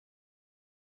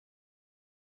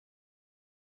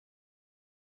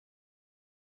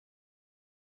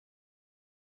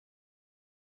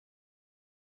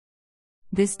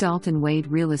This Dalton Wade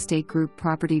Real Estate Group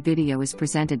property video is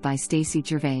presented by Stacy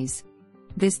Gervais.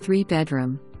 This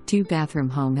 3-bedroom, 2-bathroom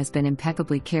home has been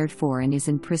impeccably cared for and is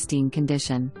in pristine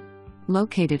condition.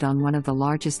 Located on one of the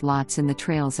largest lots in the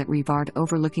trails at Rivard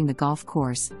overlooking the golf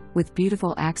course, with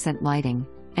beautiful accent lighting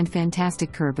and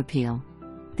fantastic curb appeal.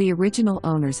 The original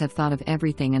owners have thought of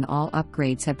everything and all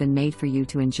upgrades have been made for you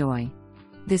to enjoy.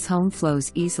 This home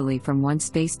flows easily from one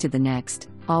space to the next,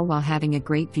 all while having a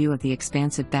great view of the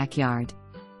expansive backyard.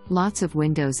 Lots of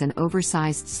windows and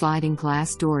oversized sliding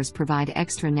glass doors provide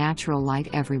extra natural light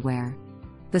everywhere.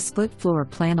 The split floor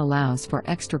plan allows for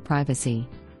extra privacy.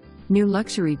 New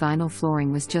luxury vinyl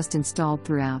flooring was just installed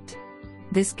throughout.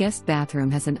 This guest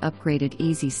bathroom has an upgraded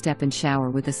easy step-in shower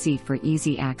with a seat for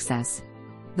easy access.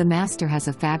 The master has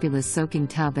a fabulous soaking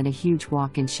tub and a huge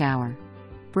walk-in shower.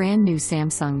 Brand new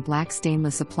Samsung black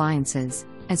stainless appliances,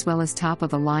 as well as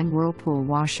top-of-the-line Whirlpool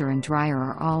washer and dryer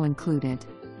are all included.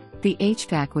 The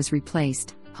HVAC was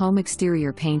replaced, home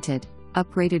exterior painted,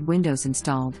 upgraded windows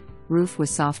installed, roof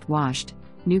was soft washed,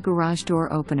 new garage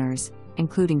door openers,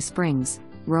 including springs,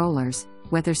 rollers,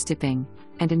 weather stipping,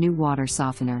 and a new water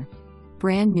softener.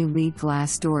 Brand new lead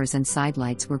glass doors and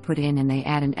sidelights were put in and they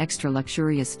add an extra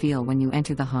luxurious feel when you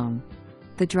enter the home.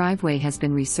 The driveway has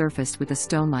been resurfaced with a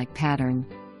stone-like pattern.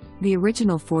 The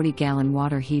original 40-gallon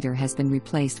water heater has been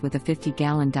replaced with a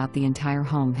 50-gallon. The entire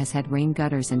home has had rain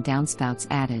gutters and downspouts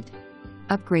added.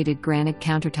 Upgraded granite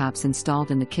countertops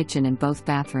installed in the kitchen and both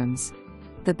bathrooms.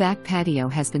 The back patio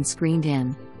has been screened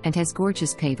in, and has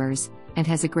gorgeous pavers, and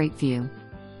has a great view.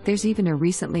 There's even a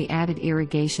recently added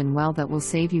irrigation well that will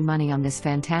save you money on this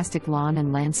fantastic lawn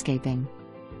and landscaping.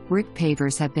 Brick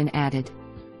pavers have been added.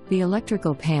 The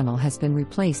electrical panel has been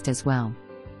replaced as well.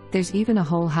 There's even a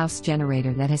whole house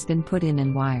generator that has been put in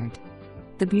and wired.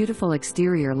 The beautiful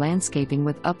exterior landscaping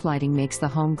with uplighting makes the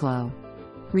home glow.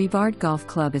 Rivard Golf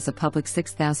Club is a public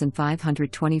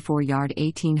 6,524-yard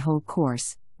 18-hole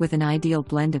course, with an ideal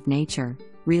blend of nature,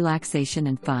 relaxation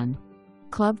and fun.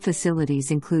 Club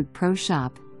facilities include pro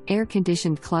shop,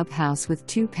 air-conditioned clubhouse with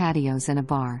 2 patios and a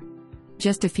bar.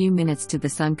 Just a few minutes to the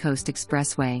Suncoast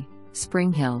Expressway,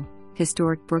 Springhill,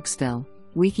 historic Brooksville,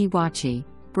 Weeki Wachee,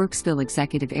 Brooksville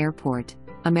Executive Airport,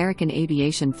 American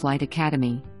Aviation Flight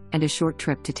Academy, and a short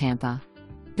trip to Tampa.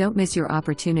 Don't miss your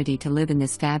opportunity to live in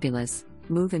this fabulous,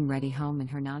 move-in ready home in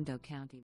Hernando County.